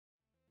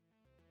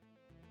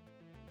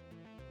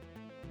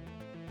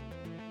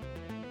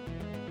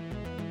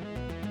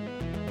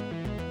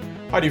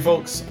Howdy,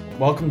 folks.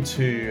 Welcome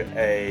to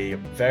a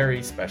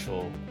very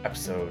special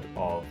episode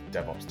of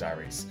DevOps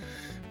Diaries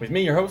with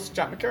me, your host,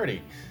 Jack McCurdy.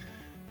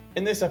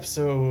 In this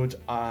episode,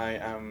 I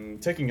am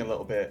taking a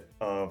little bit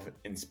of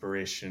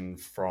inspiration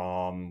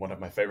from one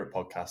of my favorite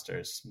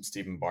podcasters,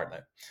 Stephen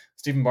Bartlett.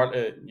 Stephen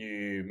Bartlett,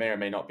 you may or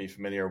may not be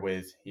familiar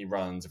with. He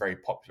runs a very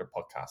popular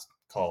podcast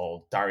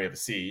called Diary of a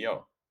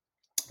CEO.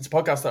 It's a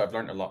podcast that I've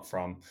learned a lot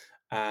from.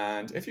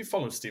 And if you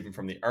followed Stephen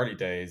from the early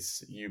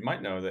days, you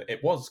might know that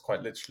it was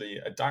quite literally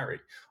a diary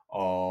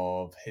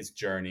of his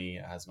journey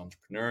as an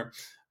entrepreneur,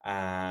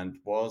 and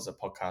was a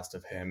podcast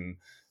of him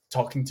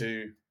talking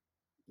to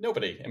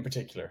nobody in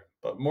particular,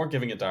 but more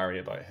giving a diary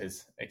about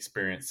his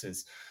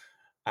experiences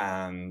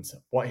and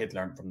what he had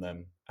learned from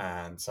them,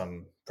 and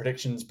some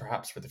predictions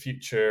perhaps for the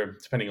future,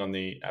 depending on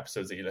the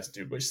episodes that you listen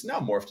to, which is now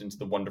morphed into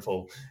the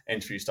wonderful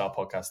interview style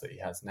podcast that he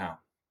has now.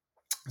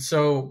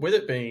 So with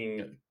it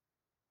being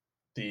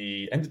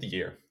the end of the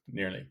year,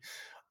 nearly,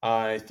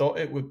 I thought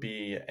it would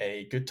be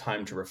a good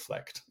time to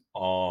reflect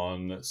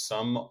on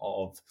some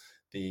of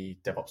the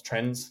DevOps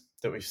trends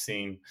that we've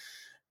seen,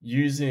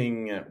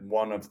 using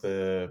one of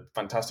the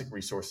fantastic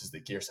resources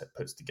that GearSet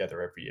puts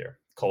together every year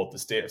called the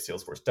State of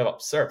Salesforce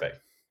DevOps Survey.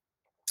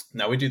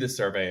 Now, we do this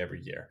survey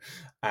every year,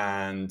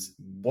 and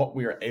what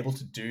we are able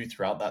to do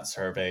throughout that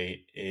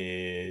survey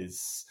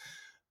is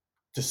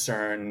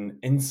discern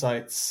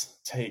insights,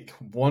 take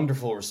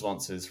wonderful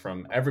responses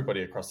from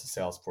everybody across the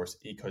Salesforce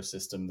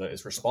ecosystem that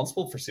is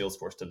responsible for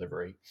Salesforce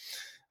delivery,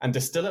 and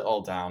distill it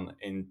all down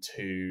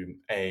into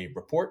a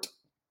report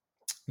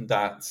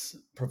that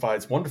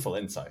provides wonderful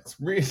insights,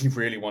 really,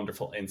 really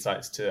wonderful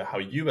insights to how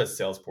you as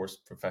Salesforce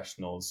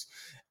professionals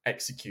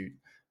execute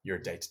your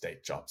day-to-day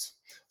jobs.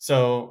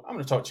 So I'm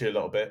going to talk to you a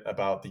little bit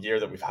about the year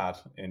that we've had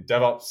in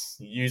DevOps,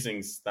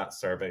 using that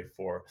survey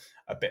for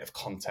a bit of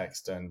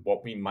context and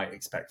what we might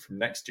expect from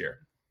next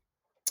year.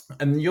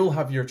 And you'll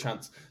have your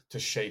chance to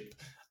shape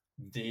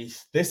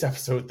this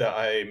episode that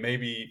I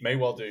may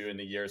well do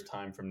in a year's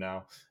time from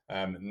now,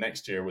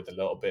 next year, with a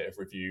little bit of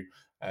review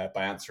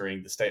by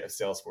answering the State of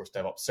Salesforce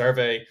DevOps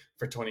survey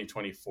for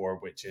 2024,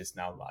 which is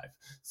now live.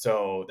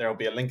 So there will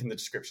be a link in the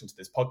description to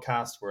this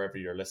podcast, wherever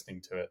you're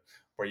listening to it,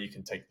 where you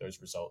can take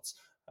those results,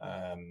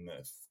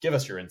 give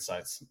us your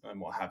insights and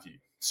what have you.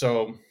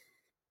 So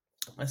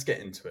let's get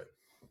into it.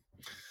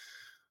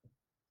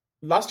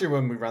 Last year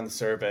when we ran the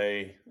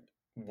survey,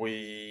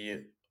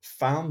 we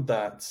found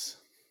that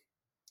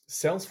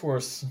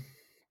Salesforce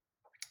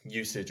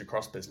usage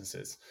across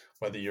businesses,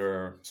 whether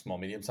you're small,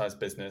 medium-sized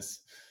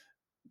business,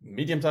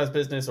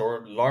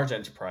 or large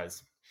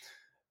enterprise,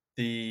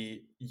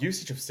 the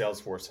usage of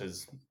Salesforce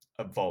has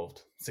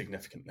evolved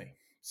significantly.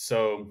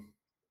 So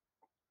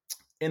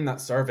in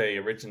that survey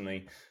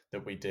originally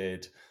that we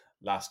did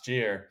last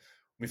year,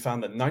 we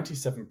found that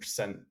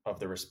 97% of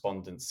the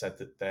respondents said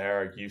that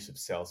their use of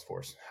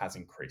Salesforce has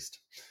increased.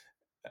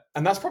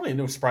 And that's probably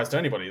no surprise to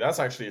anybody. That's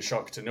actually a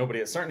shock to nobody.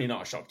 It's certainly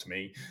not a shock to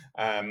me.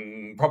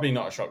 Probably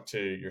not a shock to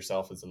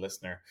yourself as a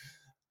listener.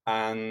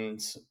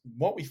 And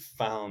what we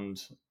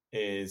found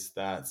is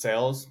that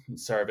sales and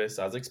service,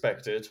 as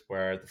expected,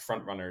 were the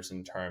front runners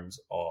in terms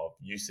of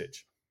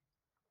usage.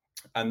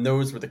 And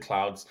those were the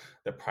clouds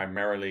that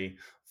primarily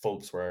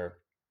folks were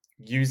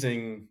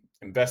using,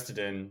 invested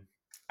in,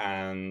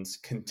 and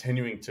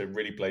continuing to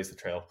really blaze the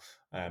trail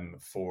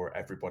for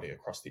everybody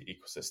across the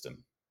ecosystem.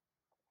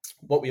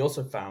 What we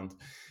also found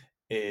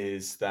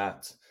is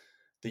that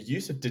the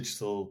use of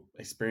digital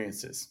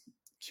experiences,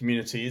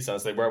 communities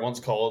as they were once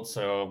called,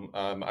 so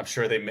I'm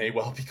sure they may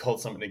well be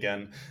called something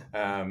again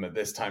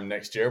this time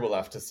next year. We'll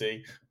have to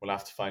see, we'll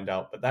have to find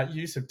out. But that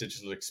use of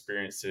digital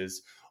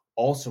experiences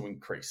also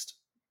increased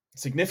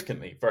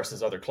significantly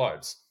versus other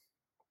clouds.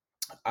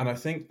 And I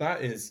think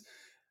that is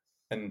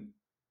an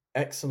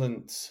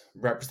excellent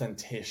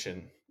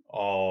representation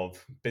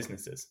of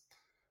businesses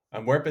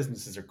and where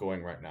businesses are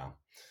going right now.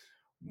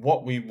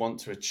 What we want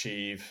to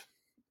achieve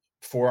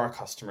for our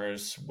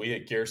customers, we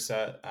at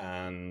GearSet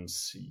and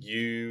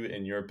you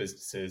in your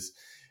businesses,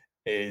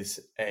 is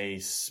a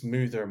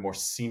smoother, more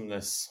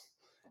seamless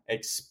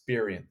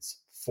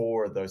experience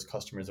for those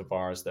customers of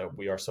ours that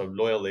we are so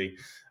loyally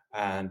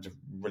and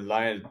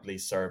reliably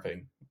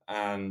serving.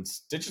 And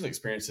digital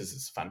experiences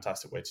is a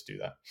fantastic way to do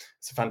that.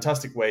 It's a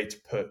fantastic way to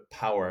put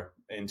power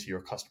into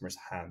your customers'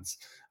 hands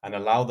and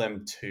allow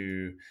them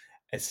to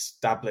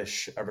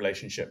establish a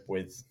relationship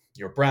with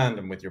your brand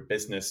and with your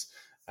business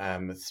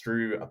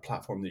through a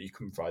platform that you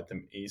can provide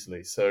them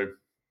easily. So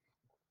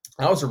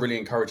that was a really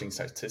encouraging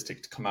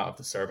statistic to come out of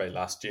the survey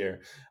last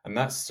year. And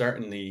that's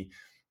certainly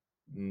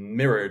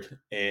mirrored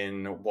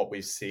in what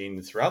we've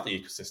seen throughout the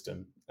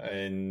ecosystem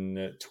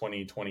in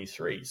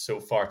 2023 so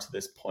far to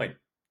this point.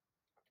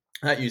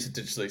 That use of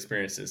digital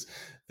experiences,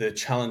 the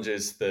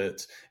challenges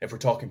that, if we're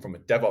talking from a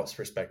DevOps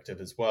perspective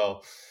as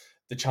well,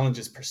 the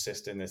challenges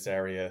persist in this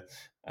area.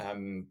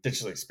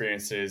 Digital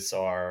experiences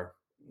are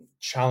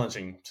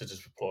challenging to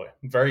deploy,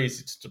 very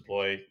easy to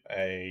deploy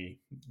a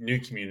new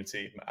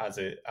community as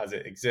it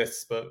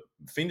exists, but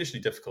fiendishly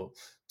difficult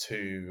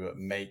to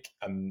make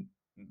a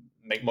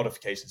make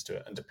modifications to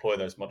it and deploy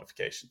those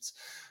modifications.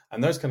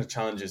 And those kind of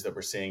challenges that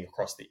we're seeing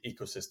across the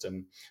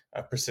ecosystem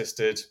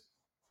persisted.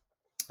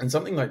 And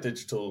something like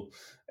digital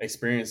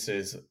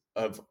experiences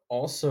have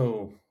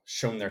also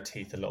shown their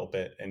teeth a little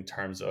bit in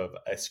terms of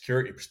a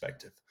security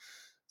perspective.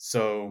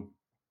 So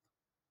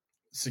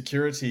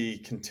security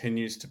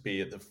continues to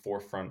be at the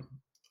forefront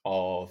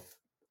of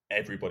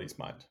everybody's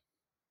mind.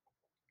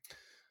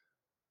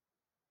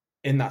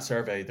 In that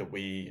survey that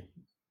we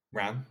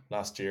ran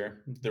last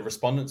year, the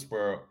respondents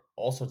were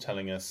also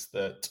telling us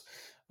that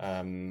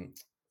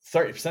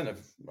 30%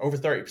 of over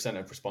 30%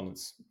 of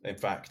respondents, in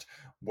fact,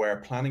 were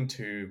planning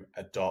to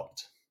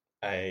adopt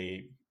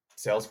a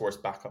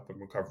Salesforce backup and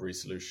recovery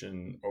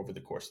solution over the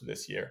course of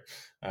this year.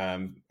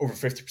 Over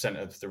 50%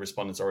 of the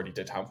respondents already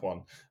did have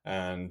one,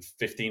 and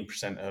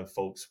 15% of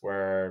folks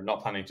were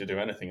not planning to do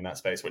anything in that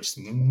space, which is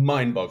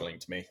mind-boggling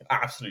to me,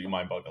 absolutely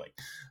mind-boggling.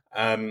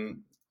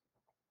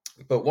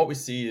 But what we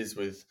see is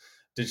with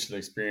digital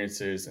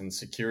experiences and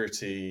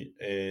security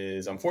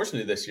is,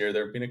 unfortunately, this year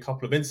there have been a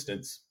couple of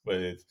incidents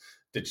with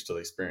digital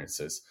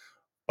experiences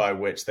by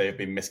which they have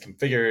been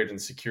misconfigured and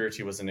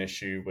security was an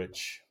issue,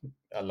 which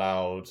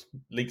allowed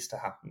leaks to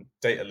happen,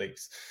 data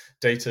leaks.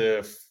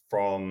 Data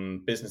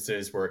from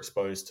businesses were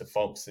exposed to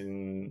folks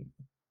in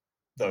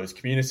those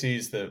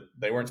communities that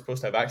they weren't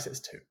supposed to have access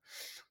to.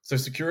 So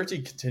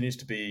security continues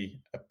to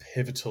be a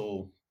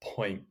pivotal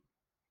point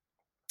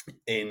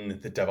in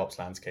the DevOps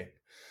landscape.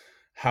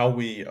 How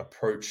we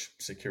approach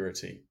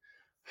security,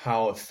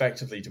 how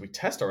effectively do we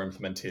test our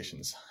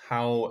implementations,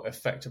 how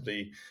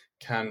effectively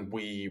can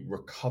we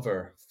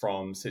recover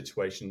from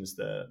situations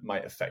that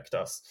might affect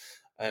us,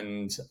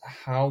 and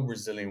how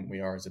resilient we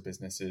are as a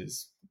business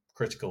is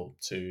critical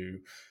to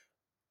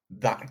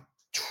that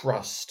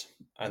trust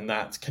and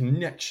that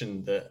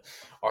connection that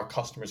our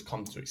customers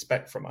come to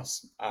expect from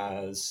us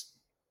as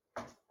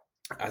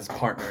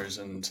partners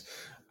and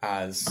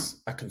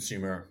as a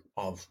consumer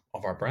of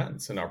our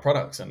brands and our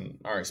products and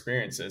our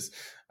experiences.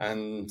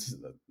 And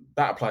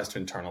that applies to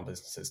internal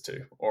businesses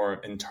too, or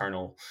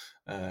internal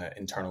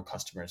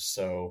customers.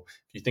 So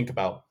if you think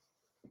about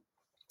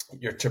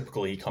your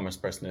typical e-commerce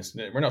business,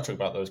 we're not talking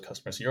about those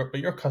customers, but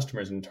your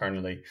customers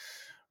internally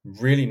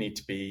really need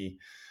to be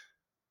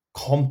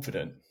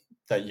confident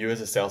that you as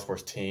a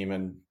Salesforce team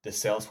and the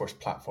Salesforce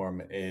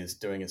platform is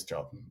doing its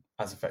job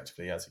as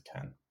effectively as it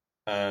can.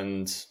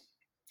 And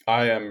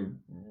I am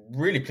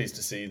really pleased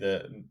to see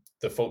that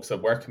the folks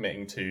that were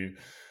committing to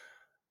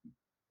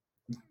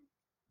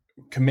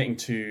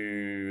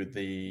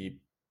the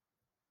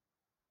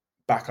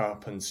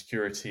backup and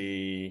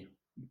security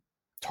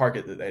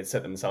target that they had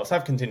set themselves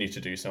have continued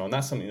to do so. And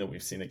that's something that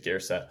we've seen at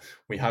GearSet.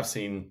 We have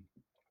seen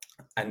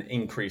an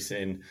increase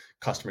in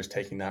customers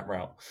taking that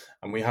route.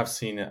 And we have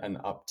seen an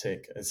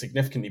uptick, a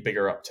significantly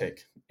bigger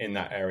uptick in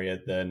that area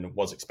than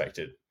was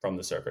expected from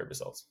the survey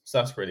results. So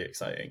that's really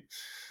exciting.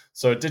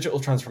 So digital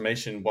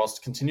transformation,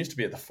 whilst continues to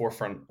be at the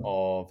forefront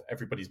of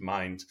everybody's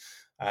mind,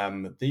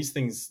 these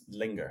things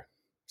linger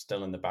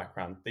still in the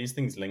background. These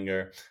things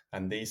linger,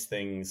 and these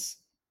things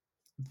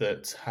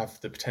that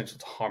have the potential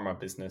to harm our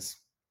business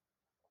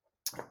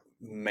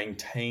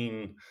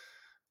maintain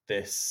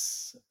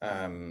this,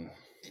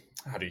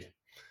 how do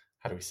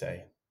we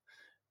say?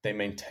 They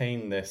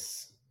maintain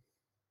this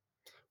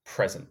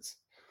presence.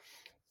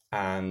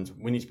 And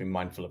we need to be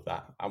mindful of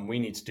that. And we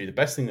need to do the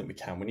best thing that we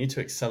can. We need to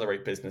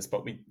accelerate business,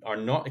 but we are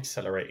not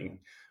accelerating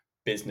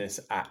business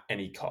at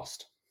any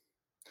cost.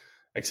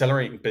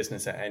 Accelerating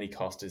business at any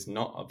cost is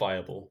not a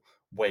viable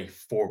way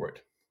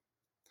forward.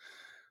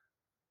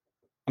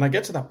 And I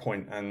get to that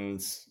point and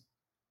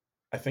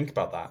I think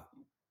about that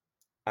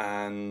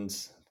and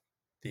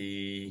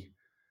the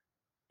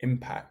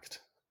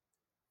impact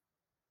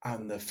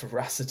and the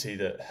veracity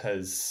that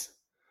has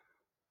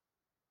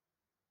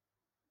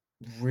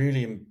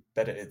really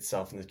embedded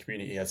itself in the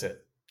community as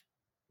it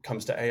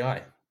comes to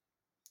AI.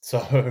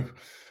 So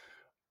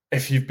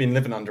if you've been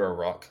living under a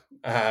rock,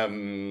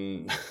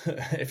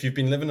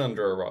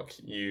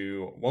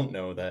 you won't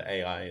know that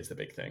AI is the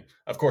big thing.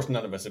 Of course,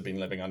 none of us have been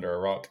living under a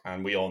rock,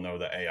 and we all know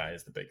that AI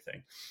is the big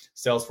thing.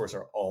 Salesforce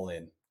are all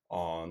in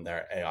on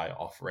their AI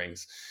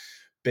offerings.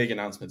 Big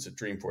announcements at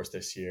Dreamforce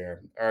this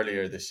year,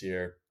 earlier this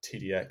year,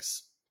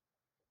 TDX.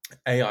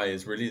 AI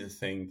is really the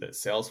thing that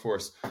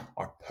Salesforce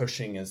are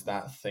pushing as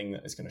that thing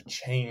that is going to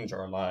change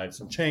our lives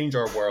and change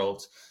our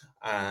world.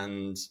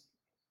 And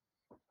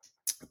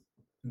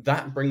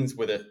that brings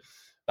with it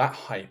that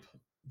hype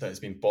that has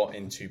been bought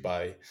into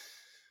by,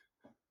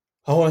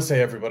 I want to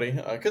say everybody.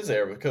 I could say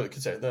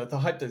the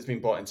hype that has been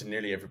bought into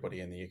nearly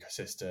everybody in the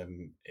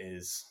ecosystem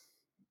is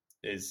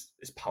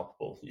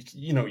palpable.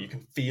 You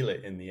can feel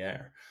it in the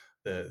air.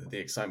 The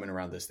excitement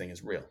around this thing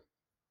is real.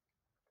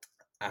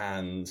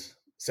 And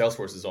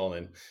Salesforce is all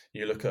in.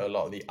 You look at a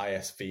lot of the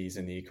ISVs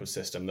in the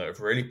ecosystem that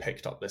have really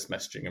picked up this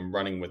messaging and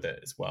running with it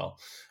as well.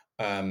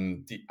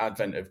 The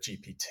advent of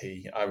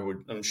GPT.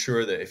 I'm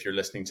sure that if you're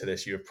listening to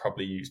this, you have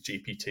probably used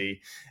GPT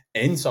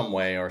in some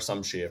way or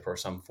some shape or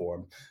some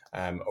form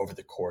over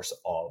the course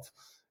of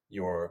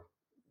your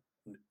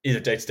either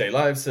day-to-day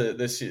lives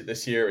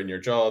this year in your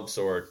jobs,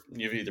 or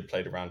you've either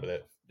played around with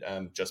it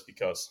just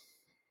because.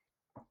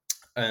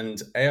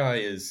 And AI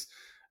is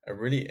a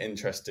really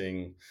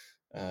interesting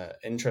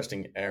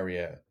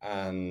area.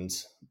 And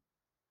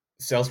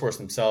Salesforce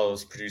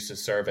themselves produced a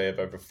survey of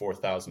over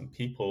 4,000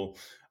 people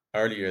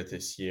earlier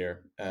this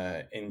year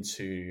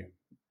into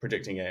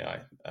predicting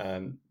AI,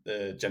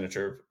 the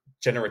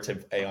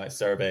generative AI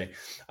survey.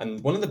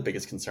 And one of the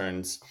biggest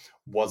concerns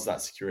was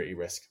that security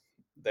risk.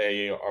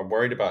 They are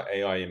worried about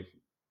AI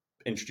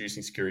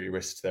introducing security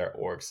risks to their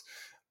orgs.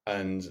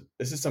 And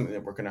this is something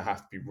that we're going to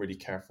have to be really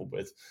careful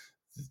with.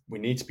 We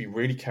need to be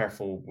really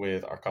careful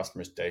with our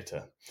customers'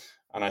 data.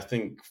 And I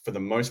think for the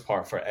most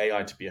part, for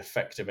AI to be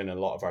effective in a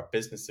lot of our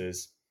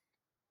businesses,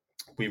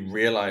 we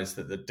realize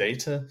that the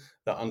data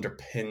that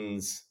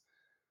underpins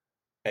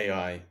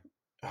AI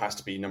has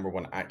to be, number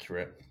one,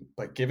 accurate.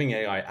 But giving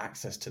AI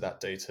access to that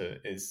data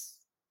is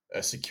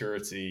a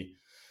security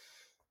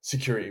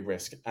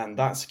risk. And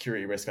that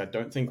security risk, I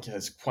don't think,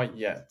 has quite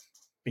yet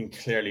been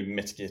clearly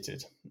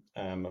mitigated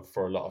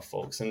for a lot of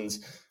folks. And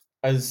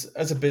as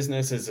a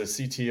business, as a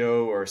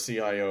CTO or a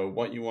CIO,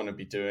 what you want to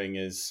be doing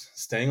is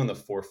staying on the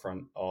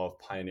forefront of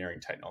pioneering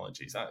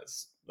technologies.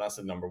 That's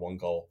the number one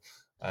goal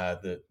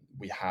that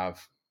we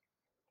have.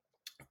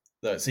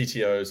 The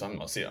CTOs, I'm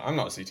not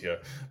a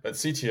CTO, but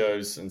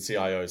CTOs and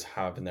CIOs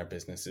have in their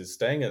businesses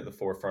staying at the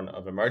forefront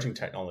of emerging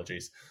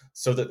technologies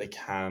so that they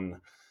can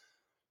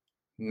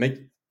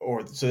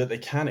so that they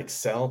can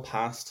excel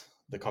past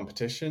the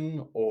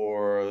competition,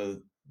 or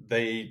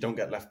they don't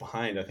get left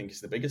behind. I think is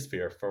the biggest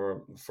fear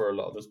for a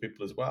lot of those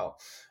people as well.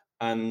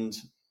 And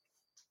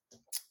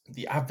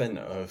the advent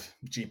of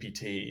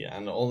GPT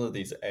and all of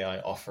these AI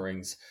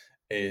offerings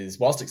is,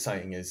 whilst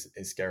exciting, is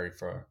scary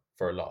for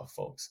a lot of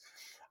folks.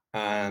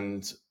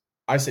 And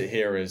I sit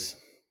here as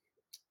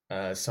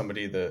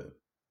somebody that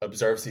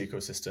observes the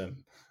ecosystem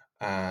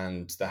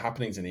and the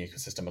happenings in the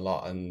ecosystem a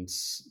lot. And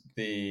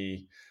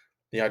the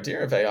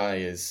idea of AI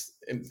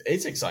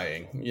it's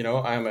exciting. You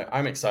know,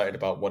 I'm excited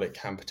about what it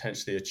can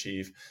potentially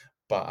achieve,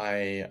 but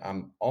I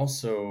am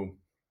also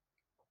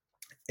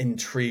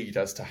intrigued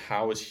as to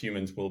how as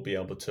humans will be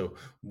able to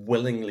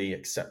willingly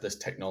accept this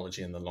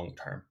technology in the long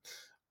term.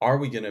 Are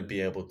we going to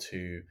be able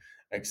to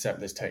accept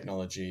this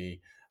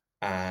technology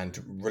and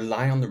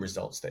rely on the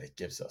results that it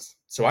gives us?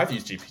 So I've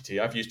used GPT,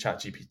 I've used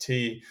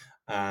ChatGPT,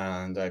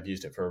 and I've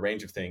used it for a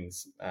range of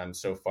things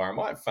so far. And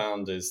what I've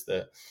found is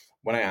that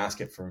when I ask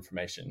it for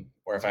information,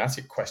 or if I ask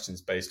it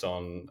questions based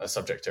on a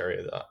subject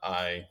area that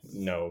I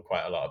know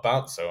quite a lot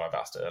about, so I've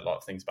asked it a lot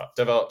of things about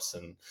DevOps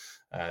and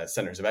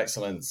centers of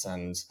excellence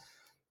and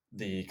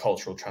the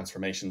cultural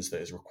transformations that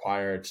is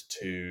required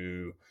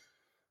to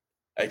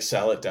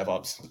excel at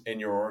DevOps in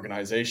your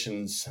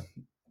organizations,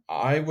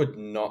 I would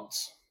not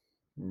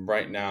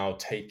right now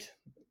take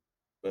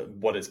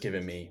what it's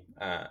given me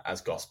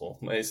as gospel.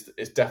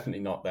 It's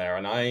definitely not there.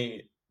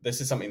 And this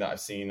is something that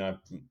I've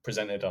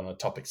presented on a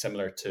topic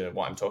similar to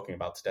what I'm talking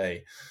about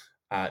today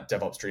at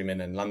DevOps Dream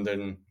in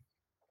London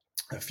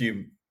a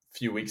few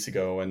weeks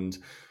ago. And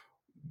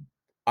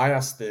I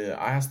asked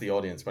the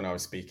audience when I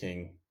was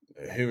speaking,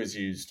 who has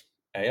used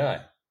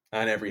AI,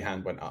 and every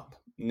hand went up.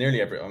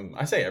 Nearly every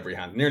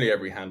nearly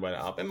every hand went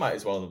up. It might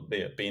as well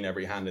be been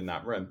every hand in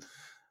that room.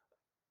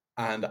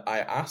 And I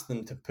asked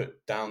them to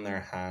put down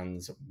their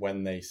hands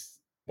when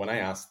I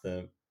asked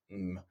them,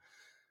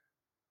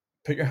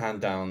 put your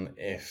hand down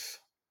if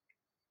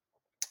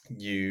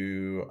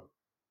you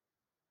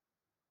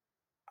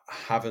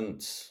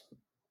haven't,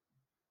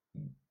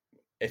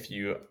 if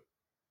you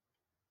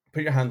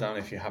put your hand down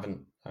if you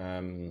haven't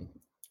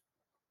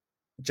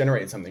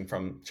generated something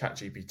from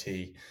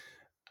ChatGPT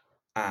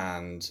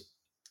and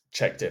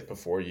checked it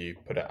before you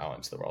put it out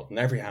into the world. And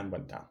every hand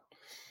went down.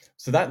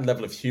 So that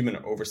level of human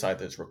oversight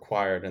that's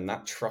required, and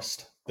that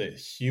trust that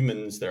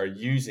humans that are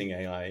using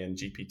AI and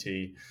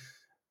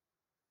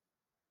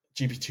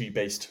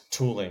GPT-based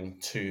tooling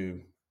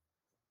to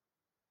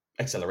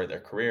accelerate their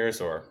careers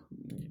or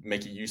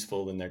make it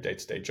useful in their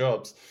day-to-day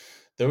jobs,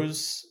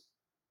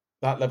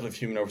 that level of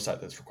human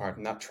oversight that's required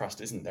and that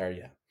trust isn't there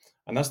yet.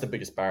 And that's the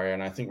biggest barrier.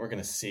 And I think we're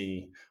going to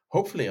see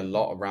hopefully a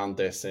lot around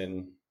this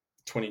in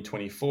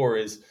 2024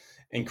 is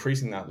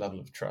increasing that level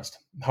of trust.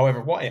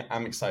 However, what I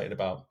am excited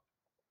about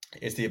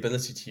is the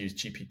ability to use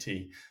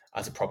GPT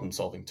as a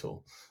problem-solving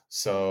tool.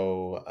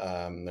 So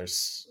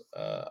there's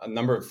a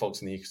number of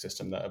folks in the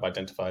ecosystem that have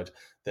identified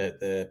that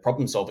the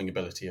problem-solving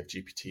ability of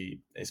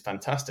GPT is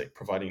fantastic,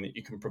 providing that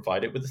you can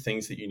provide it with the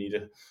things that you need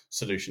a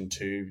solution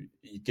to.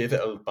 You give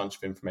it a bunch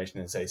of information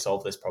and say,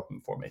 solve this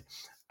problem for me.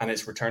 And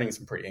it's returning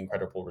some pretty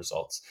incredible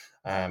results.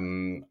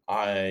 I'm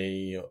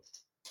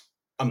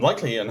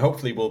likely and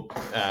hopefully we'll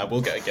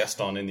get a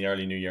guest on in the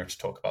early new year to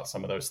talk about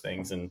some of those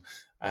things and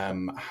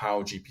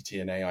how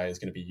GPT and AI is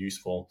going to be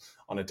useful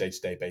on a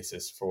day-to-day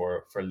basis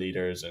for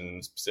leaders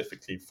and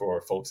specifically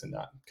for folks in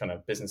that kind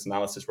of business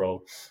analysis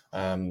role,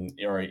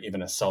 or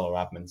even as solo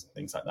admins and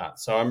things like that.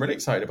 So I'm really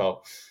excited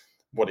about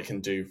what it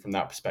can do from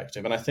that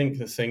perspective. And I think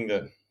the thing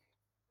that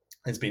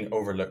has been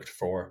overlooked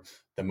for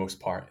the most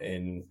part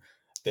in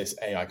this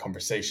AI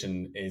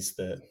conversation is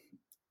that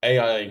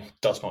AI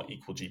does not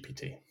equal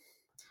GPT.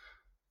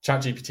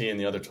 ChatGPT and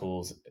the other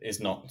tools is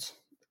not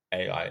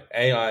AI.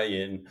 AI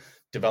in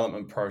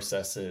development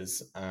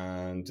processes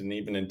and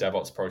even in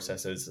DevOps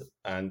processes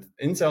and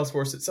in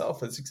Salesforce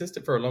itself has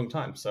existed for a long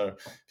time. So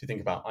if you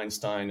think about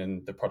Einstein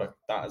and the product,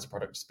 that as a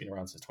product has been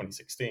around since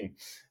 2016.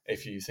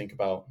 If you think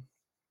about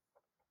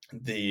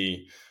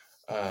the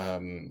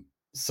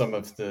some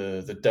of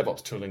the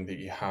DevOps tooling that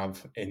you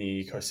have in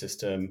the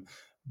ecosystem,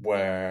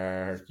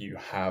 where you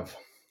have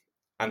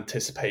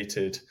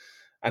anticipative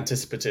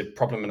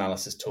problem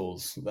analysis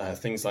tools,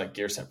 things like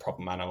gear set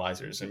problem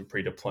analyzers and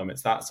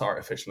pre-deployments, that's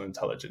artificial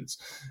intelligence.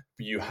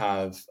 You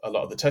have a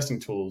lot of the testing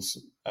tools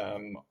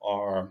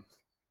are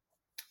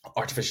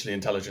artificially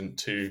intelligent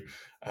to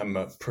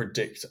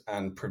predict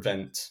and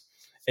prevent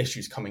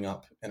issues coming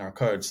up in our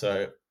code.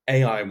 So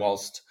AI,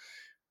 whilst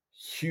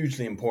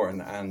hugely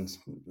important and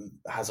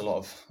has a lot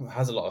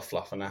of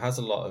fluff, and it has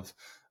a lot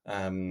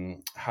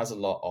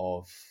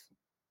of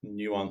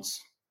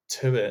nuance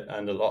to it,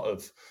 and a lot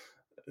of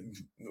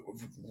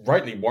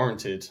rightly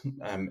warranted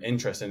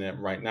interest in it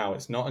right now.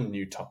 It's not a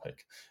new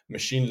topic.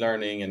 Machine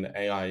learning and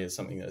AI is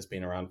something that has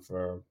been around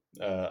for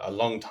a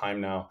long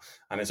time now,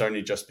 and it's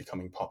only just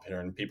becoming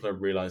popular, and people are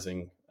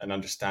realizing and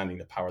understanding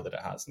the power that it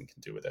has and can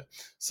do with it.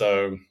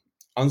 So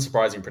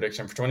unsurprising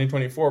prediction for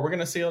 2024, we're going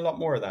to see a lot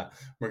more of that.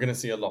 We're going to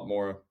see a lot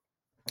more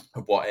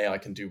of what AI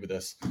can do with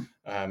us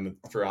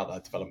throughout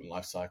that development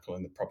lifecycle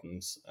and the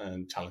problems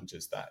and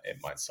challenges that it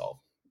might solve.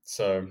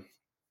 So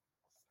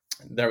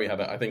there we have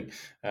it. I think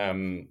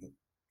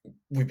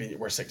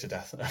we're sick to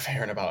death of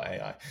hearing about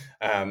AI,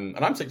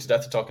 and I'm sick to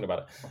death of talking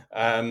about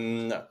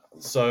it.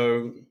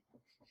 So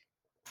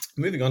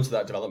moving on to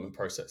that development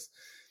process,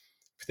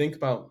 if you think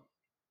about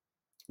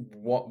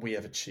what we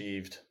have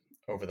achieved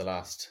over the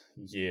last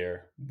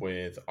year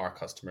with our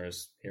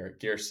customers here at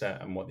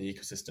GearSet and what the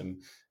ecosystem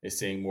is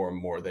seeing more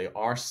and more, they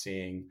are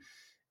seeing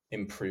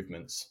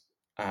improvements,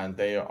 and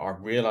they are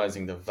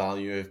realizing the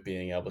value of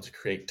being able to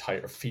create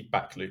tighter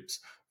feedback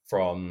loops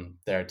from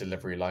their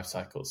delivery life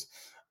cycles.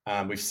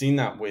 We've seen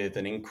that with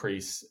an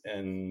increase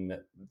in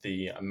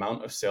the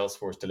amount of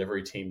Salesforce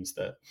delivery teams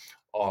that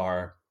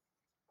are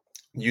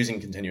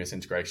using continuous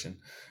integration,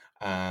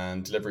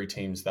 and delivery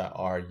teams that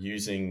are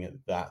using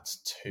that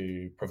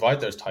to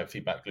provide those type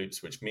feedback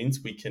loops, which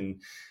means we can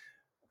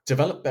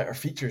develop better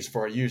features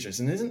for our users.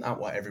 And isn't that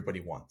what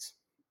everybody wants?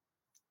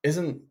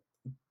 Isn't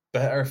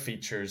better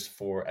features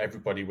for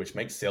everybody, which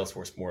makes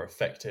Salesforce more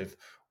effective,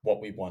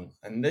 what we want?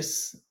 And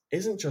this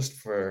isn't just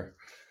for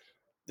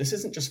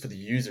the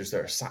users that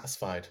are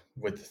satisfied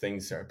with the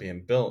things that are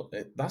being built.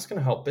 That's going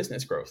to help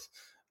business growth.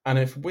 And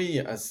if we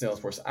as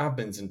Salesforce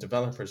admins and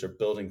developers are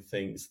building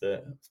things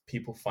that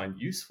people find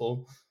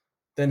useful,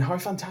 then how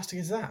fantastic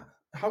is that?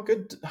 How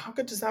good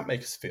does that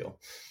make us feel?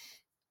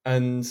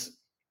 And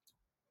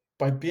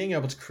by being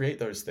able to create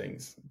those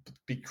things,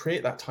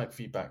 create that type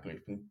feedback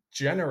loop and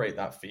generate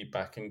that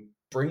feedback and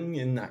bring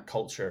in that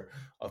culture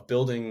of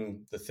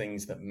building the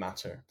things that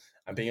matter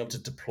and being able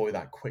to deploy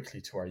that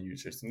quickly to our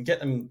users and get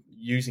them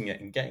using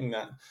it and getting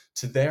that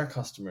to their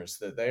customers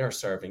that they are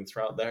serving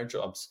throughout their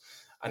jobs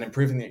and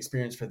improving the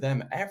experience for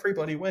them,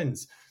 everybody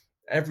wins.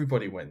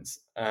 Everybody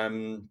wins.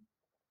 And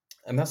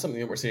that's something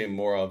that we're seeing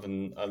more of,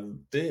 and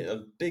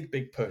a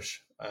big push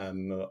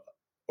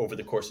over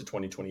the course of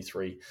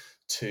 2023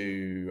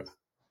 to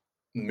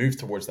move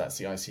towards that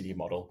CI/CD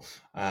model,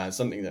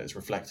 something that is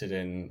reflected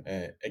in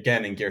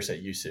again in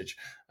GearSet usage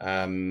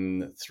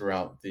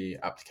throughout the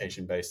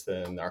application base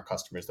and our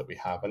customers that we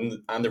have,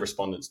 and the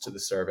respondents to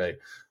the survey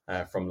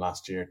from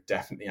last year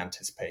definitely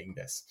anticipating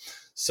this.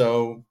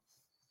 So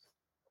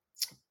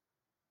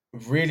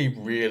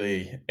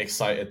really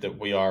excited that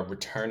we are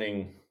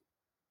returning,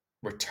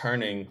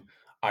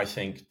 I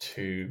think,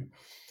 to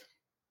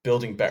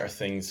building better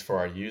things for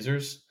our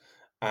users,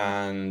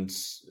 and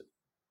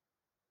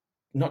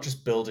not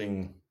just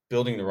building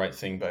the right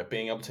thing, but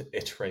being able to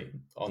iterate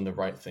on the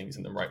right things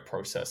in the right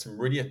process, and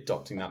really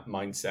adopting that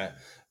mindset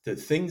that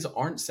things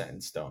aren't set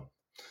in stone.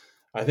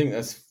 I think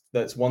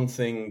that's one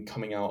thing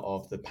coming out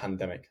of the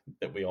pandemic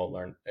that we all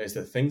learned, is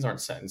that things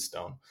aren't set in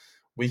stone.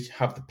 We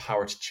have the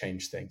power to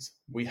change things.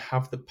 We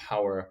have the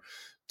power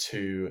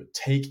to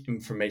take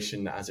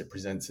information as it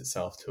presents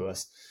itself to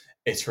us,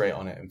 iterate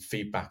on it, and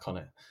feedback on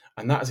it.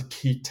 And that is a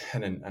key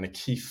tenet and a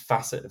key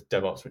facet of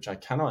DevOps, which I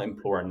cannot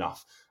implore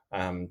enough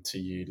to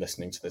you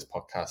listening to this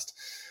podcast.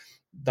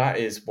 That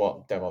is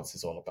what DevOps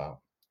is all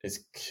about.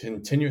 Is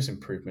continuous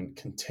improvement,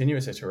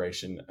 continuous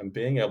iteration, and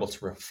being able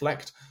to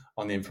reflect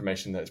on the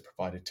information that is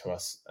provided to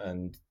us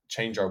and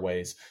change our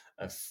ways.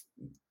 If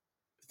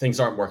things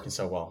aren't working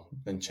so well,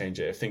 then change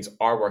it. If things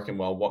are working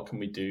well, what can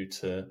we do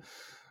to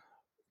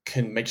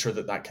make sure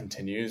that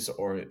continues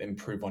or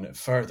improve on it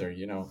further?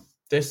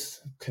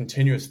 This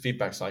continuous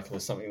feedback cycle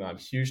is something that I'm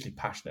hugely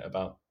passionate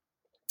about,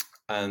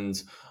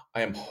 and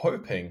I am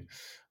hoping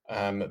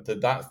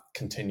that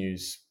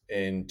continues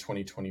in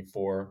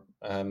 2024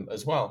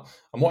 as well.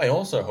 And what I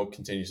also hope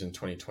continues in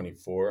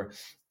 2024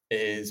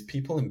 is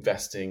people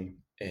investing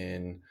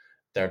in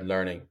their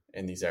learning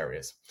in these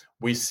areas.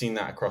 We've seen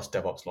that across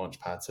DevOps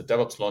Launchpad. So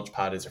DevOps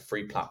Launchpad is a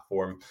free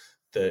platform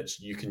that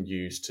you can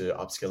use to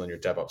upskill in your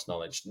DevOps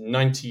knowledge.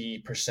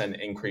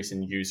 90% increase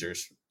in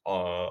users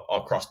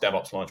across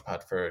DevOps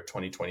Launchpad for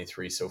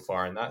 2023 so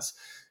far, and that's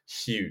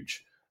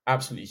huge,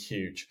 absolutely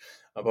huge.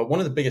 But one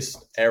of the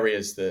biggest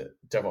areas that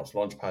DevOps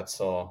Launchpad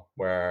saw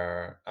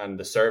and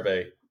the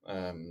survey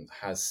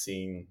has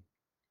seen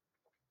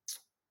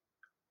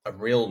a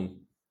real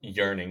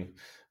yearning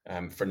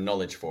for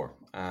knowledge for,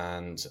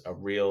 and a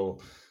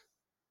real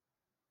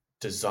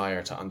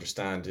desire to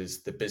understand,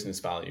 is the business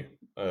value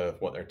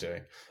of what they're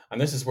doing. And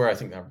this is where I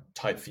think that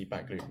tight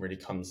feedback loop really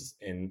comes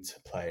into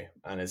play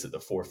and is at the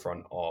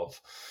forefront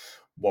of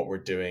what we're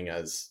doing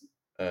as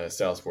a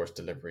Salesforce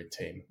delivery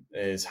team.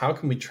 Is how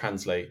can we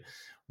translate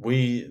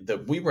we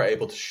were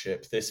able to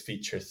ship this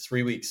feature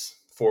 3 weeks,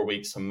 4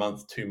 weeks, a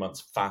month, 2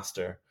 months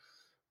faster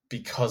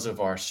because of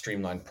our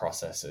streamlined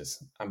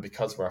processes and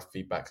because of our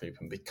feedback loop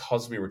and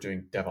because we were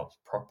doing DevOps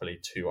properly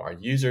to our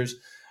users.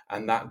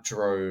 And that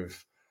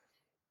drove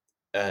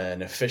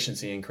an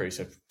efficiency increase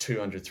of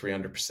 200,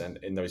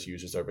 300% in those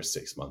users over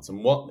 6 months.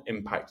 And what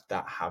impact did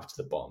that have to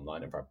the bottom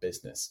line of our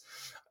business?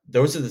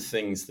 Those are the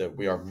things that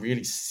we are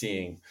really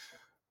seeing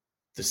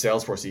the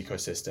Salesforce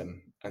ecosystem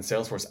and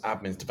Salesforce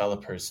admins,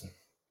 developers,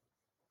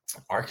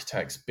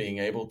 architects being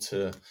able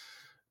to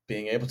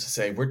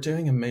say, we're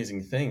doing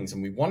amazing things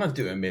and we want to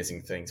do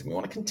amazing things and we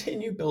want to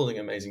continue building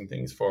amazing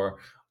things for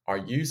our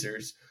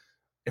users.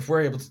 If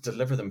we're able to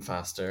deliver them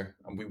faster,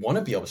 and we want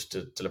to be able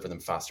to deliver them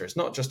faster, it's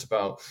not just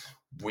about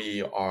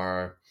we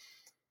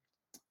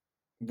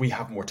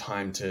have more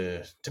time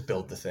to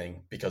build the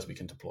thing because we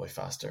can deploy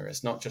faster.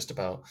 It's not just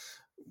about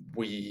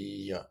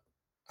we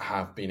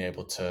have been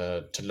able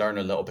to learn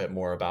a little bit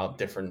more about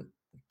different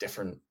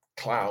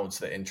clouds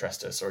that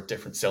interest us, or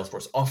different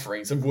Salesforce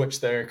offerings, of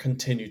which there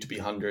continue to be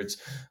hundreds,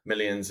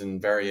 millions,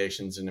 and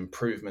variations and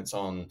improvements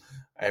on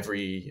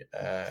every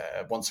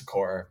once a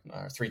quarter,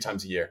 3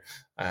 times a year,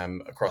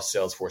 across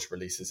Salesforce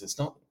releases. It's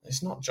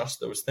not just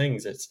those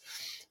things. It's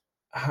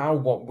how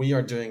what we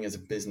are doing as a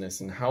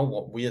business and how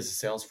what we as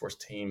a Salesforce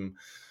team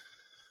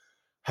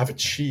have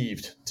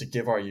achieved to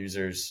give our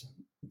users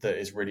that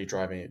is really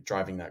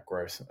driving that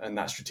growth and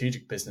that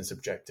strategic business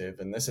objective.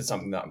 And this is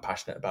something that I'm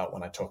passionate about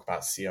when I talk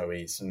about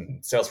COEs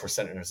and Salesforce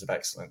Centers of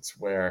Excellence,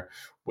 where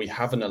we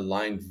have an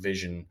aligned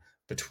vision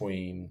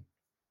between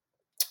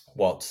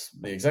what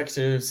the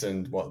executives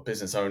and what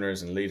business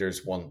owners and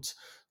leaders want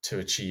to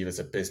achieve as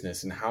a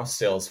business, and how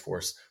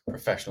Salesforce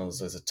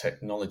professionals as a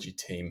technology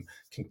team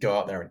can go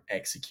out there and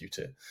execute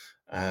it.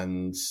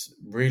 And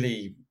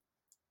really,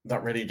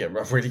 that really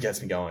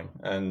gets me going.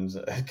 And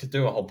I could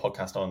do a whole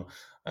podcast on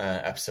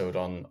episode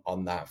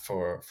on that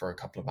for a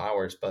couple of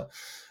hours. But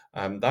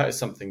that is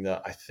something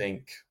that I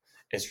think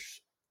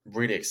is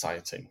really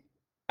exciting.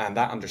 And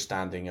that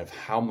understanding of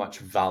how much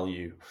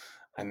value,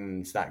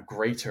 and that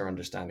greater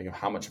understanding of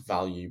how much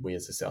value we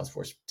as a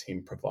Salesforce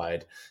team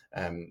provide,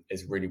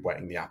 is really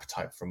whetting the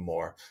appetite for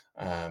more.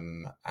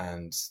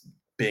 And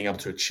being able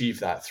to achieve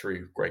that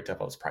through great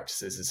DevOps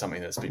practices is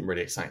something that's been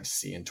really exciting to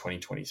see in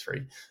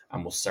 2023,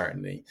 and will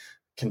certainly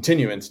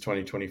continue into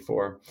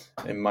 2024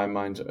 in my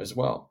mind as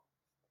well.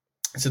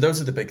 So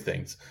those are the big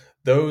things.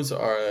 Those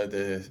are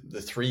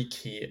the 3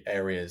 key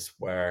areas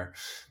where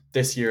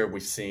this year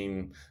we've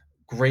seen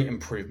great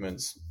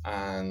improvements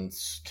and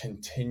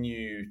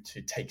continue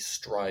to take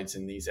strides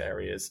in these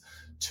areas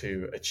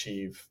to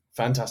achieve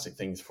fantastic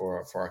things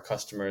for our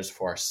customers,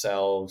 for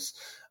ourselves,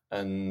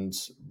 and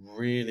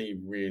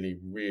really, really,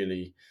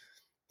 really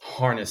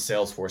harness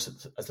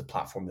Salesforce as the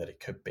platform that it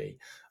could be.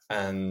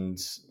 And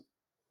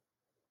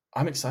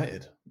I'm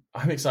excited.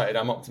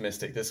 I'm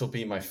optimistic. This will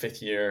be my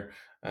 5th year.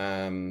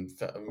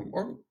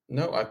 Or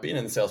no, I've been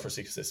in the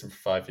Salesforce ecosystem for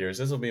 5 years.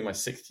 This will be my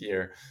 6th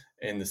year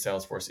in the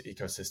Salesforce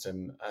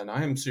ecosystem. And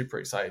I am super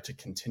excited to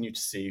continue to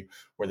see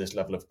where this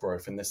level of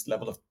growth and this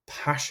level of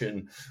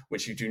passion,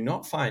 which you do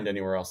not find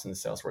anywhere else in the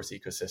Salesforce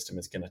ecosystem,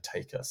 is going to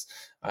take us.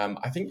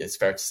 I think it's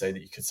fair to say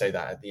that you could say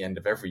that at the end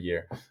of every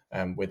year,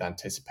 with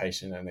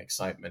anticipation and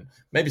excitement,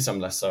 maybe some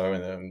less so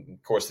in the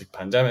course of the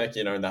pandemic,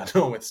 that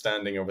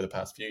notwithstanding over the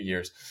past few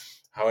years.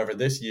 However,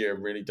 this year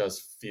really does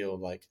feel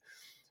like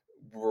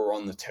we're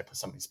on the tip of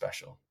something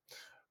special.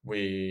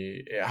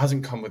 It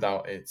hasn't come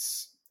without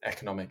its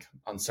economic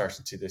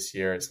uncertainty this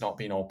year. It's not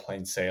been all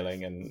plain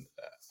sailing, and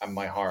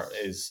my heart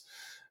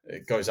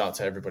goes out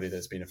to everybody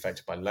that's been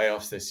affected by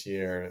layoffs this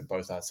year,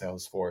 both at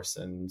Salesforce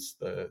and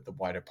the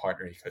wider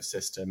partner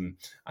ecosystem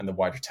and the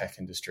wider tech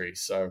industry.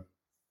 So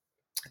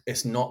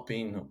it's not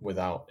been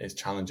without its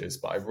challenges,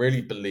 but I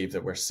really believe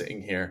that we're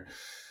sitting here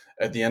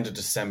at the end of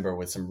December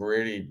with some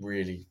really,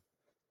 really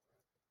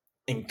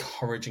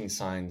encouraging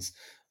signs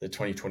that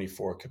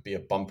 2024 could be a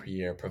bumper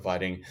year,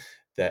 providing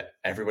that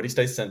everybody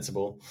stays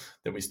sensible,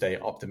 that we stay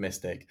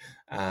optimistic,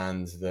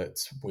 and that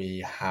we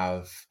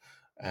have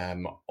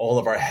all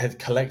of our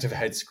collective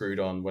heads screwed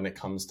on when it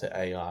comes to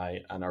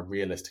AI, and are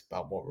realistic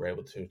about what we're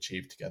able to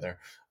achieve together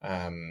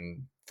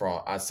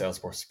as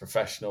Salesforce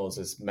professionals,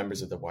 as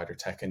members of the wider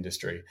tech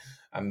industry,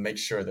 and make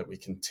sure that we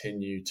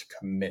continue to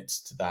commit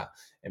to that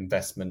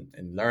investment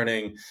in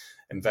learning,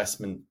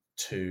 investment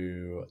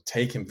to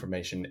take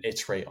information,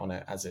 iterate on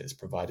it as it is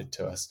provided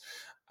to us,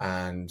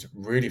 and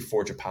really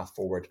forge a path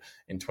forward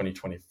in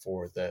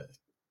 2024 that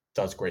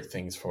does great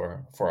things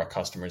for our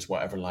customers,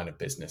 whatever line of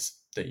business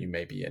that you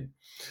may be in.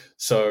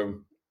 So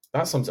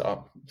that sums it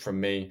up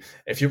from me.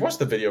 If you've watched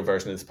the video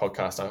version of this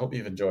podcast, I hope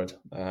you've enjoyed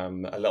a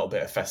little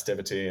bit of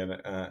festivity and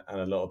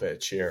a little bit of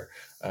cheer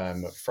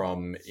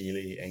from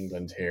Ely,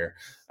 England here.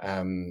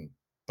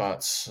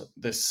 But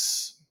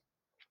this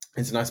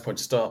it's a nice point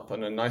to stop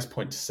and a nice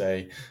point to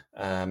say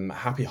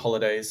happy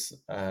holidays.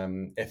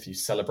 If you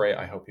celebrate,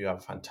 I hope you have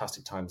a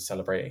fantastic time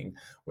celebrating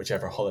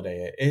whichever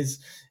holiday it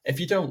is. If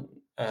you don't,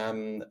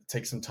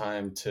 take some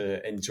time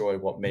to enjoy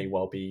what may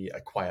well be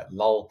a quiet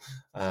lull,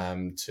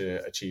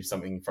 to achieve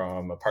something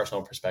from a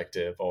personal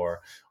perspective, or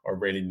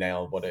really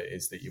nail what it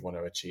is that you want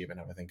to achieve and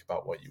have a think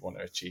about what you want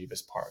to achieve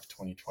as part of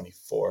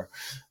 2024.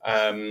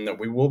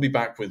 We will be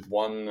back with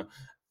one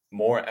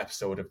more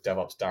episode of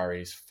DevOps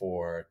Diaries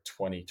for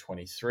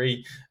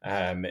 2023,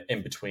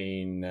 in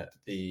between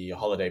the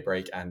holiday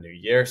break and New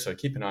Year. So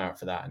keep an eye out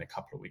for that in a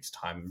couple of weeks'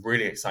 time. I'm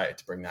really excited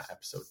to bring that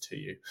episode to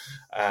you.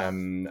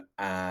 And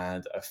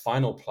a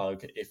final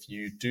plug, if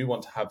you do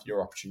want to have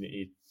your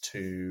opportunity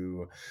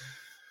to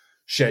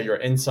share your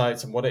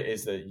insights on what it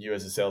is that you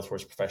as a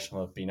Salesforce professional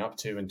have been up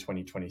to in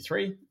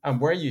 2023 and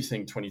where you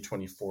think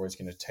 2024 is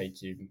going to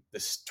take you.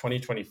 This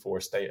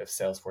 2024 State of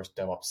Salesforce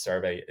DevOps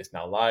survey is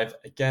now live.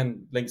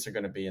 Again, links are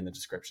going to be in the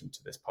description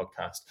to this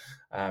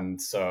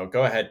podcast. So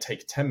go ahead,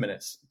 take 10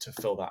 minutes to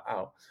fill that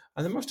out.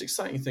 And the most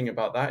exciting thing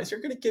about that is you're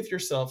going to give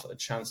yourself a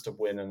chance to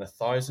win an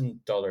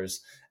 $1,000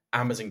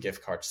 Amazon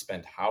gift card to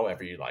spend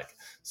however you like.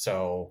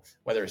 So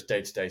whether it's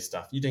day-to-day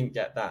stuff, you didn't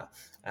get that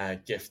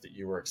gift that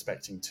you were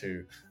expecting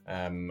to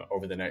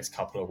over the next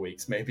couple of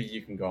weeks, maybe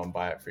you can go and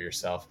buy it for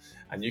yourself,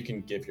 and you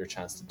can give your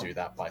chance to do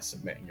that by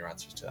submitting your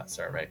answers to that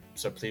survey.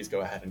 So please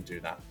go ahead and do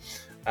that.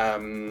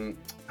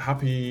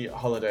 Happy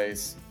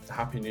holidays,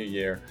 happy new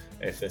year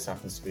if this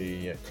happens to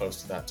be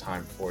close to that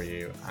time for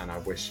you, and I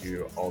wish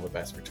you all the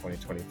best for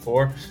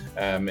 2024.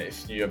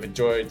 If you have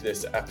enjoyed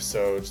this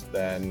episode,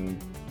 then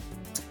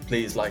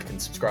please like and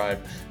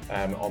subscribe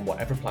on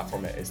whatever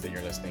platform it is that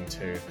you're listening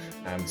to,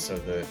 so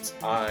that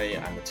I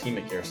and the team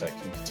at GearSet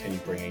can continue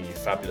bringing you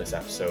fabulous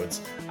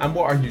episodes and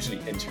what are usually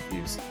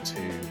interviews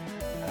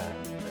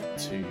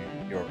to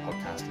your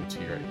podcast and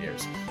to your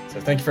ears. So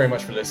thank you very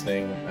much for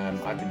listening.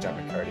 I've been Jack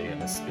McCurdy,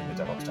 and this has been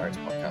the DevOps Diaries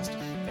podcast.